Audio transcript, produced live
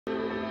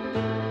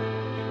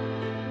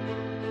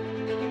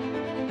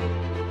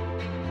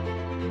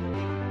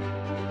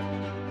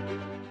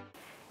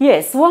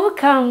Yes,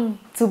 welcome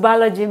to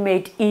Biology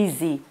Made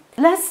Easy.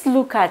 Let's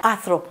look at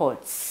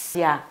arthropods,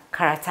 their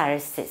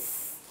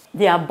characteristics.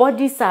 Their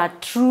bodies are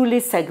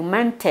truly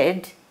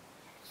segmented.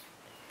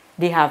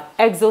 They have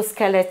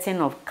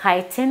exoskeleton of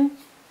chitin.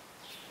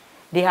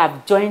 They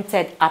have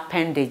jointed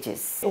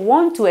appendages. I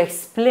want to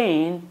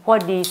explain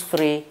what these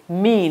three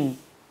mean.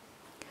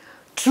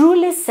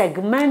 Truly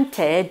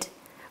segmented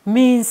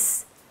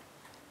means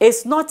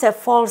it's not a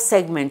false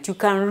segment. You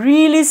can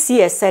really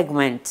see a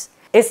segment.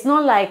 It's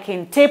not like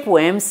in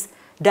tapeworms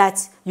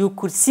that you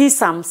could see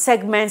some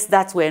segments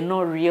that were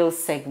not real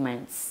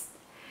segments.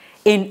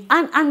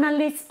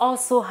 Annelids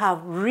also have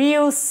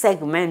real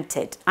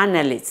segmented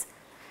annelids,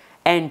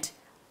 and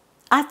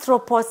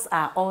arthropods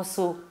are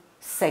also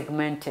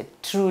segmented,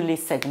 truly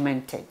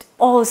segmented.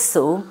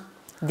 Also,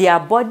 their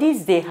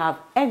bodies, they have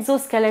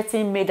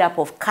exoskeleton made up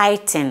of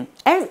chitin.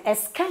 A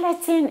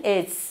skeleton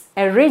is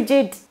a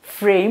rigid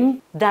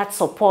frame that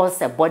supports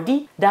a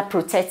body, that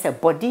protects a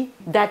body,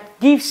 that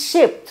gives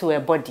shape to a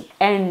body.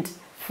 And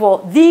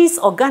for these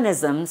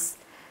organisms,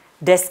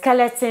 the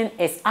skeleton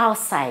is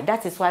outside.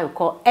 That is why we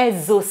call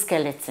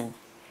exoskeleton.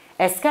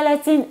 A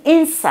skeleton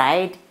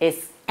inside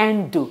is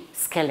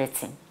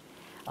endoskeleton.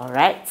 All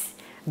right?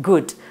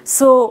 Good.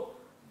 So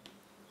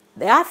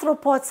the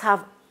arthropods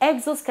have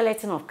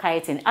exoskeleton of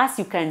chitin. As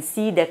you can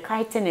see, the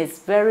chitin is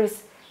very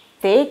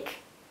thick.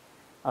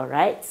 All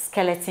right?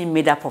 Skeleton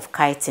made up of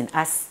chitin,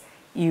 as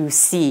you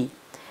see.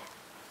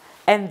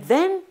 And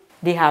then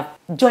they have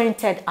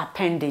jointed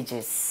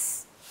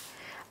appendages.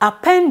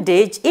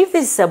 Appendage, if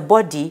it's a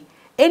body,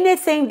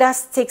 anything that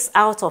sticks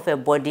out of a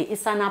body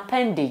is an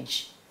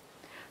appendage.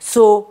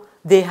 So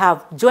they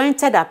have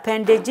jointed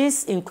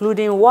appendages,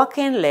 including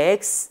walking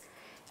legs,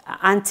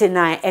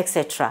 antennae,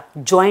 etc.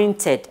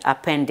 Jointed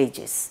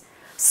appendages.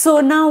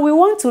 So now we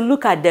want to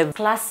look at the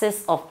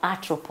classes of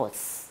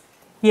arthropods.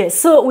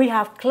 Yes, so we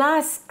have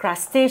class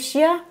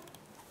Crustacea,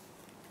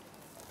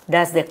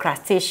 that's the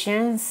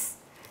crustaceans,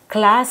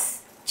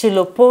 class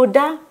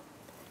Chilopoda,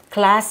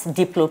 class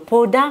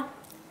Diplodopa.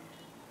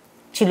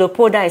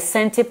 Chilopoda is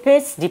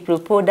centipedes,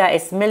 Diplodopa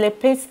is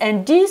millipedes,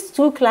 and these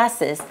two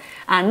classes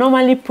are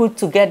normally put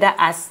together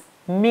as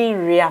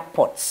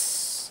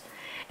myriapods.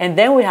 And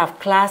then we have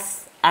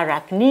class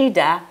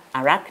Arachnida,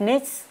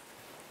 arachnids,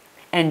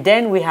 and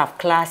then we have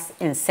class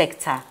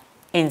Insecta,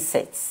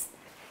 insects.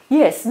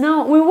 Yes,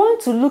 now we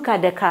want to look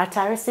at the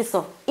characteristics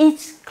of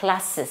each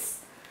classes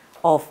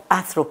of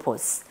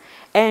arthropods.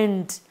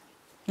 And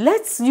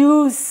let's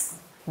use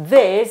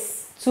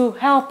this to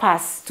help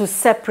us to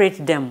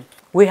separate them.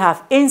 We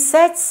have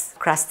insects,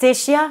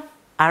 crustacea,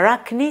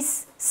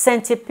 arachnids,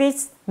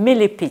 centipedes,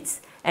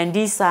 millipedes, and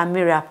these are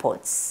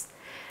myriapods.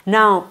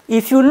 Now,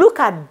 if you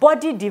look at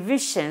body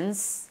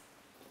divisions,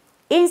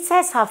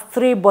 insects have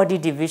three body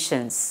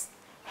divisions: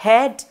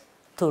 head,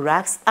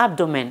 thorax,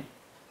 abdomen.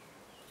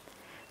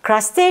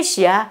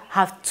 Crustacea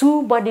have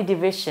two body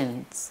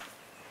divisions.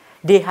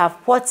 They have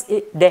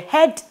the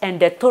head and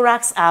the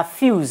thorax are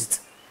fused.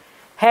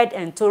 Head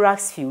and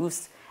thorax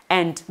fused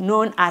and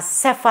known as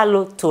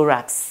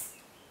cephalothorax.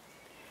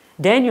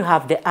 Then you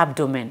have the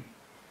abdomen.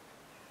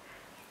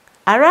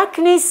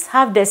 Arachnids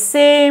have the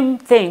same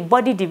thing,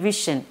 body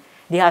division.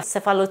 They have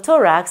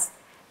cephalothorax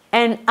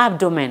and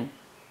abdomen.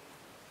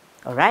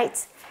 All right?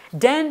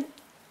 Then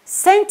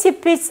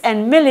centipedes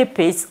and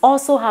millipedes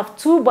also have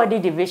two body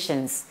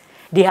divisions.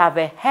 They have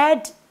a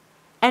head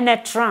and a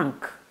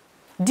trunk.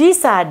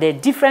 These are the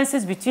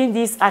differences between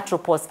these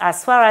arthropods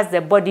as far as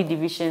the body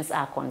divisions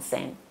are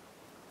concerned.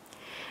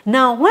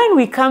 Now, when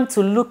we come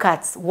to look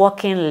at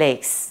walking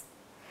legs,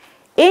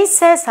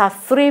 insects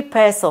have 3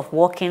 pairs of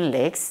walking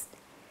legs.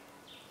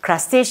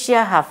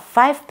 Crustacea have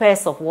 5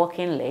 pairs of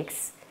walking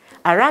legs.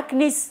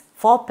 Arachnids,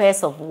 4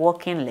 pairs of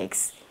walking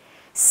legs.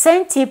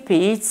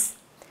 Centipedes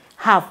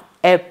have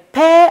a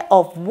pair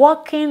of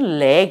walking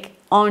leg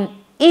on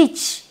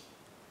each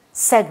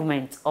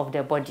segment of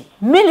the body.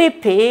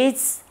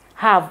 Millipedes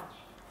have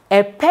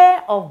a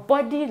pair of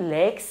body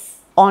legs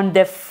on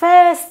the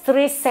first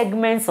 3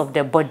 segments of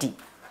the body.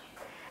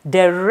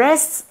 The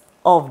rest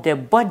of the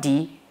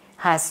body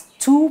has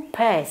 2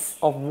 pairs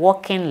of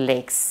walking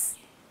legs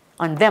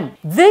on them.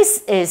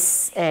 This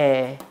is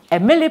a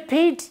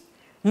millipede.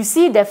 You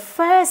see the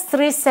first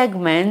 3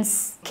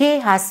 segments, K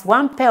has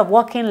 1 pair of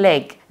walking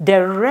leg.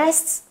 The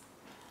rest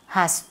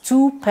has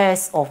 2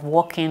 pairs of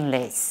walking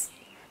legs.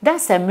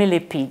 That's a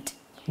millipede.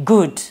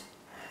 Good.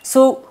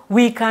 So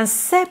we can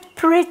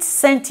separate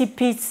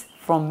centipedes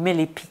from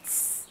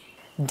millipedes.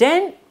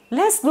 Then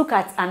let's look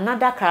at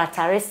another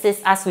characteristic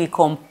as we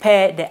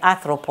compare the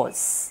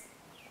arthropods.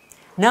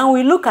 Now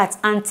we look at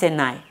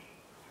antennae.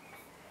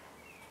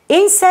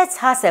 Insects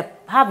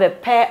have a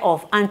pair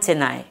of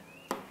antennae.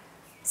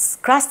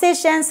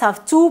 Crustaceans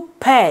have 2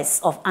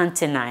 pairs of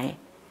antennae.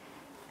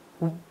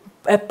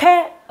 A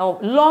pair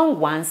of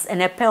long ones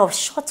and a pair of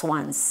short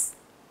ones.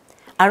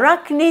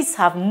 Arachnids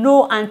have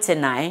no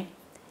antennae.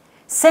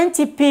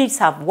 Centipedes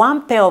have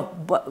 1 pair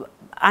of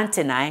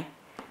antennae.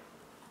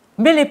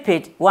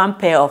 Millipede, 1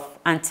 pair of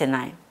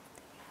antennae.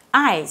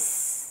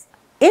 Eyes.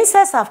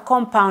 Insects have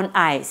compound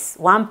eyes,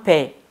 1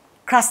 pair.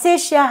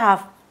 Crustacea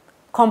have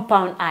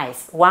compound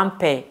eyes, 1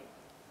 pair.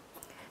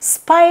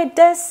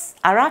 Spiders,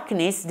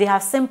 arachnids, they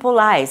have simple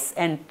eyes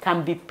and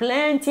can be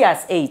plenty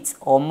as 8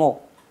 or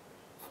more.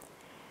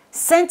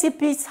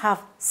 Centipedes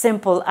have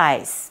simple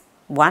eyes,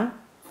 1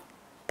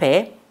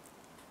 pair.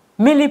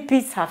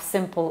 Millipedes have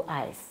simple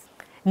eyes.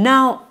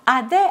 Now,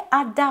 are there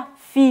other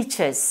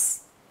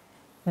features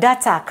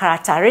that are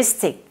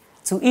characteristic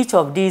to each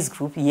of these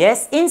groups?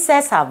 Yes,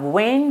 insects have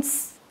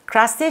wings.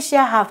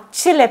 Crustacea have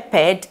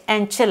chileped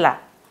and chila.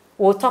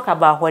 We'll talk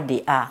about what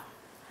they are.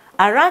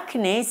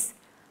 Arachnids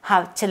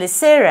have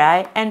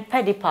chelicerae and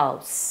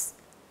pedipalps.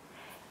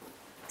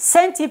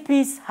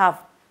 Centipedes have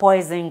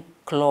poison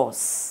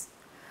claws.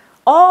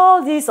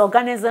 All these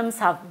organisms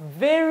have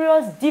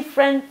various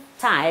different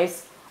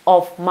types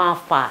of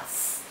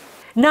mouthparts.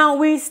 Now,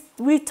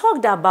 we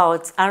talked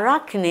about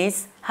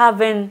arachnids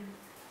having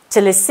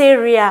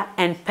chelicerae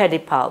and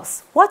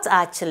pedipalps. What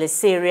are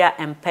chelicerae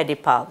and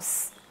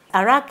pedipalps?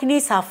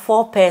 Arachnids have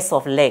 4 pairs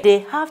of legs. They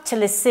have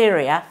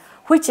chelicerae,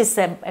 which is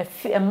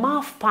a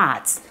mouth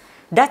part.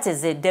 That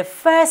is it. The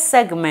first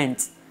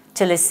segment,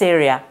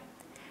 chelicerae.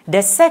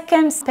 The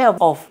second pair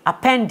of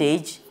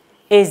appendage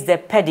is the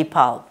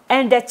pedipalp.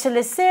 And the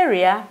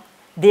chelicerae,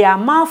 their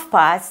mouth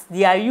parts,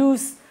 they are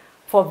used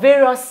for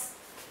various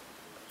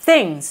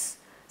things.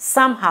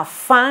 Some have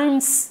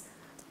fangs.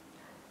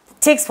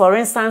 Ticks, for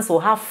instance, will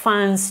have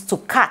fangs to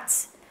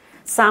cut.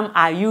 Some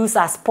are used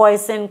as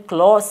poison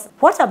claws.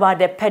 What about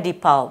the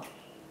pedipalp?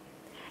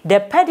 The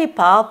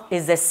pedipalp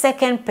is the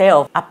second pair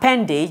of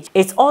appendage.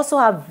 It also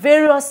has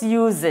various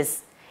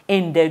uses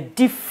in the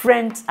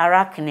different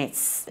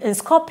arachnids. In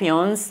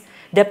scorpions,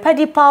 the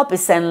pedipalp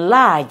is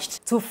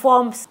enlarged to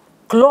form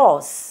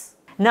claws.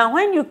 Now,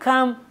 when you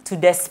come to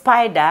the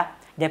spider,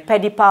 the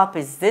pedipalp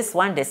is this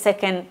one, the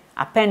second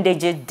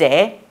appendage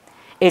there.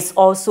 It's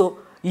also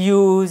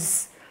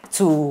used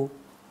to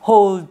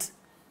hold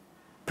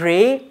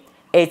prey.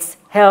 It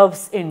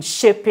helps in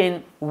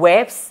shaping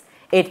webs.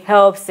 It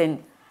helps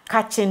in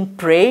catching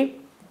prey.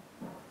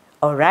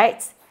 All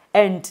right.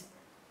 And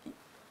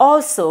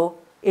also,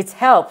 it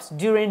helps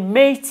during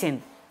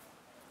mating.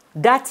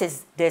 That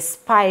is the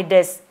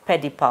spider's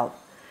pedipalp.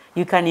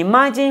 You can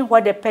imagine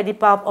what the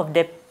pedipalp of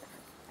the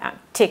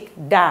tick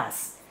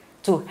does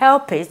to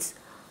help it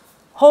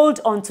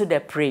hold onto the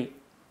prey,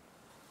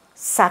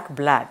 suck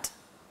blood.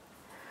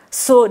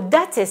 So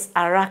that is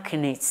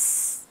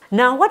arachnids.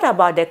 Now, what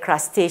about the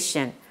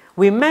crustacean?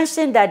 We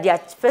mentioned that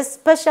their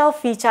special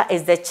feature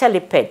is the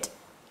cheliped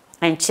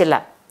and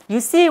chila.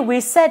 You see,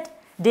 we said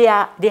they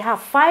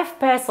have 5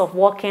 pairs of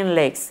walking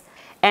legs,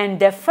 and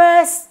the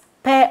first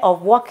pair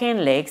of walking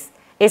legs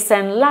is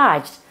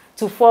enlarged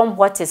to form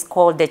what is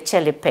called the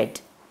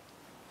cheliped.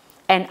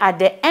 And at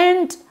the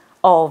end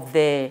of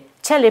the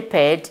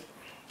cheliped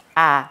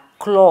are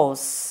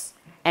claws,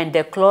 and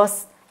the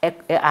claws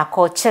are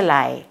called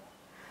chelae.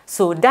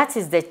 So that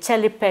is the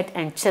cheliped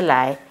and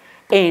chelae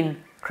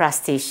in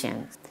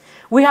crustaceans.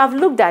 We have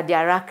looked at the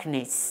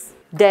arachnids,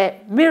 the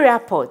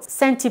myriapods,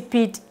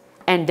 centipede,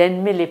 and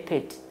then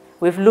millipede.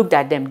 We've looked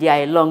at them. They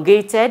are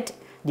elongated,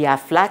 they are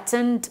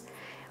flattened.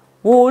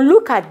 We'll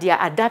look at their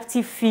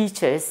adaptive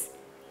features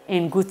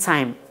in good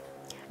time.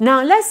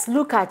 Now let's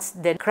look at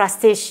the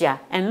crustacea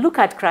and look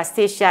at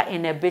crustacea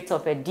in a bit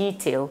of a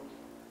detail.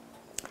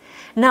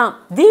 Now,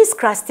 this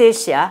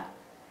crustacea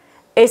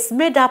is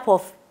made up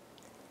of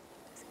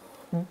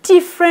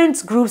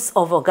different groups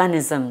of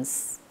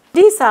organisms.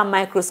 These are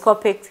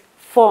microscopic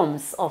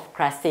forms of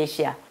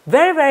crustacea.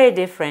 Very, very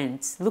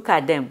different. Look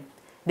at them.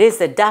 There's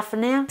the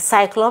Daphnia,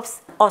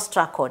 Cyclops,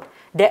 ostracod.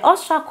 The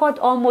ostracod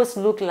almost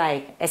looks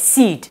like a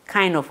seed,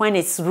 kind of, when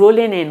it's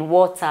rolling in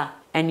water.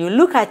 And you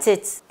look at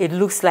it, it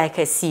looks like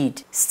a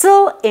seed.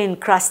 Still in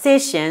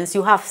crustaceans,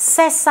 you have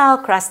sessile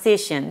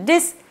crustacean.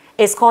 This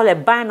is called a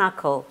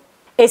barnacle.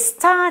 It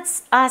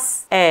starts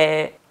as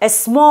a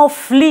small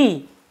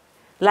flea,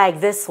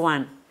 like this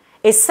one.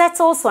 It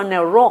settles on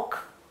a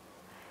rock,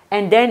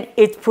 and then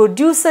it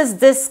produces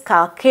this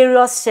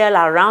calcareous shell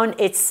around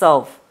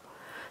itself.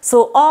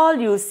 So all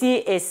you see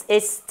is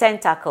its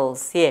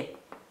tentacles here.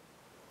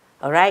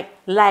 All right,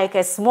 like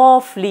a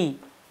small flea.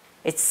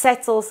 It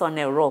settles on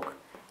a rock.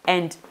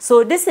 And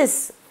so this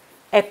is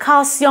a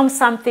calcium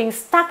something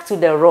stuck to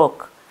the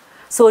rock.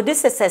 So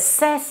this is a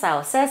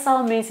sessile.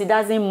 Sessile means it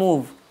doesn't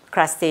move,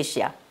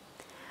 crustacea.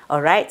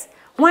 All right.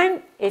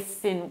 When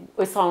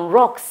it's on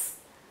rocks,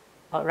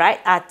 all right,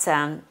 at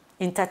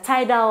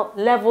intertidal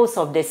levels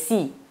of the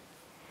sea,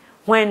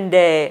 when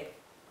the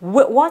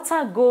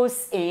water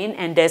goes in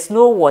and there's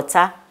no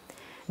water,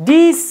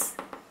 these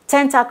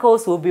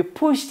tentacles will be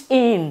pushed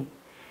in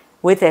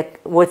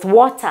with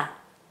water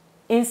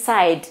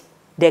inside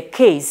the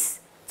case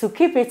to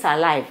keep it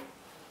alive.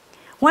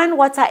 When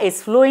water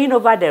is flowing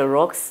over the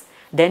rocks,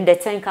 then the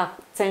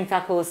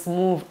tentacles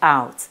move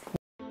out.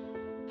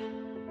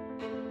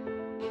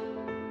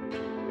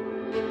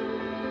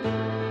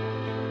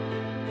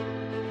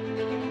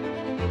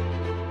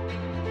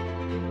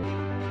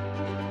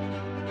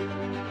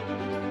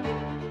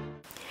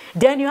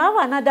 Then you have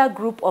another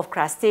group of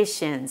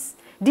crustaceans.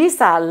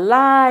 These are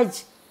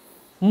large,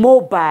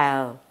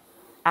 mobile,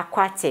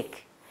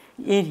 aquatic.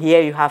 In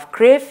here you have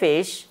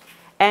crayfish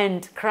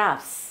and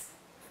crabs.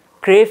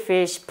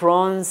 Crayfish,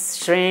 prawns,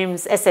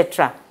 shrimps,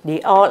 etc.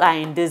 They all are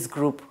in this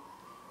group.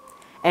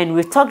 And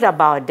we talked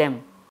about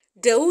them.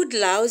 The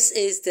woodlouse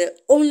is the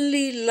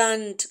only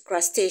land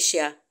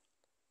crustacea.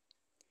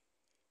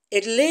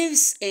 It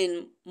lives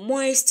in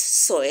moist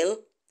soil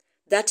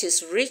that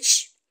is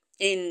rich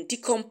in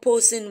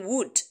decomposing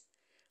wood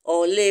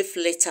or leaf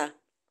litter.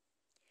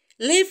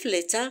 Leaf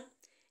litter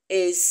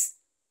is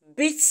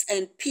bits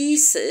and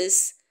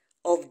pieces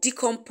of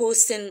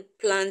decomposing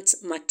plant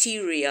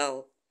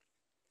material.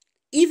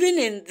 Even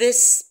in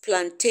this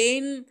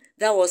plantain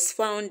that was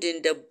found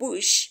in the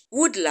bush,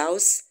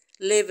 woodlouse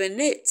live in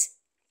it.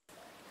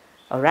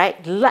 All right,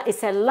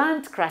 it's a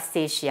land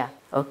crustacea,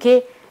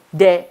 okay?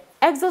 The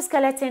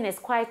exoskeleton is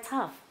quite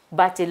tough,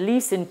 but it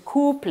lives in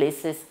cool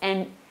places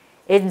and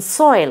in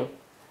soil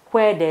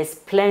where there's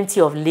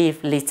plenty of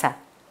leaf litter.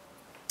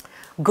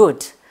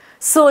 Good.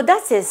 So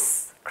that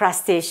is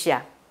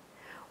crustacea.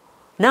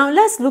 Now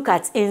let's look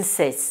at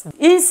insects.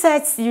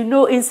 Insects, you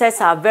know, insects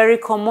are very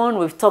common.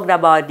 We've talked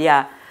about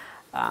their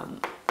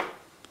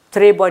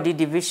three body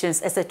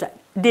divisions, etc.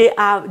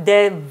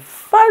 They're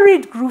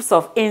varied groups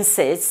of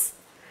insects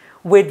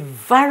with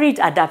varied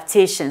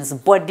adaptations,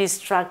 body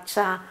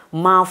structure,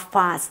 mouth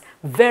parts,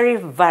 very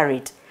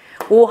varied.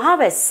 We'll have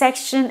a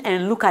section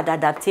and look at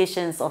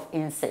adaptations of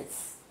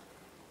insects.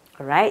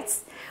 All right?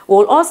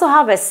 We'll also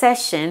have a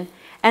session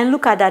and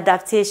look at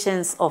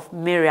adaptations of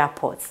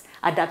myriapods.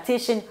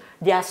 Adaptation,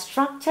 there are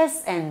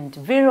structures and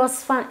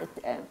various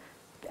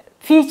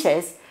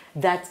features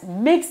that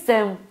makes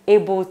them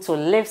able to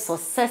live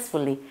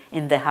successfully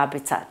in the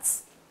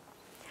habitats.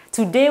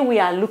 Today we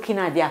are looking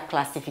at their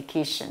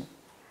classification.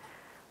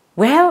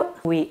 Well,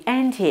 we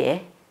end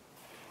here,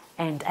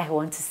 and I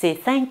want to say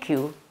thank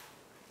you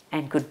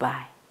and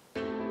goodbye.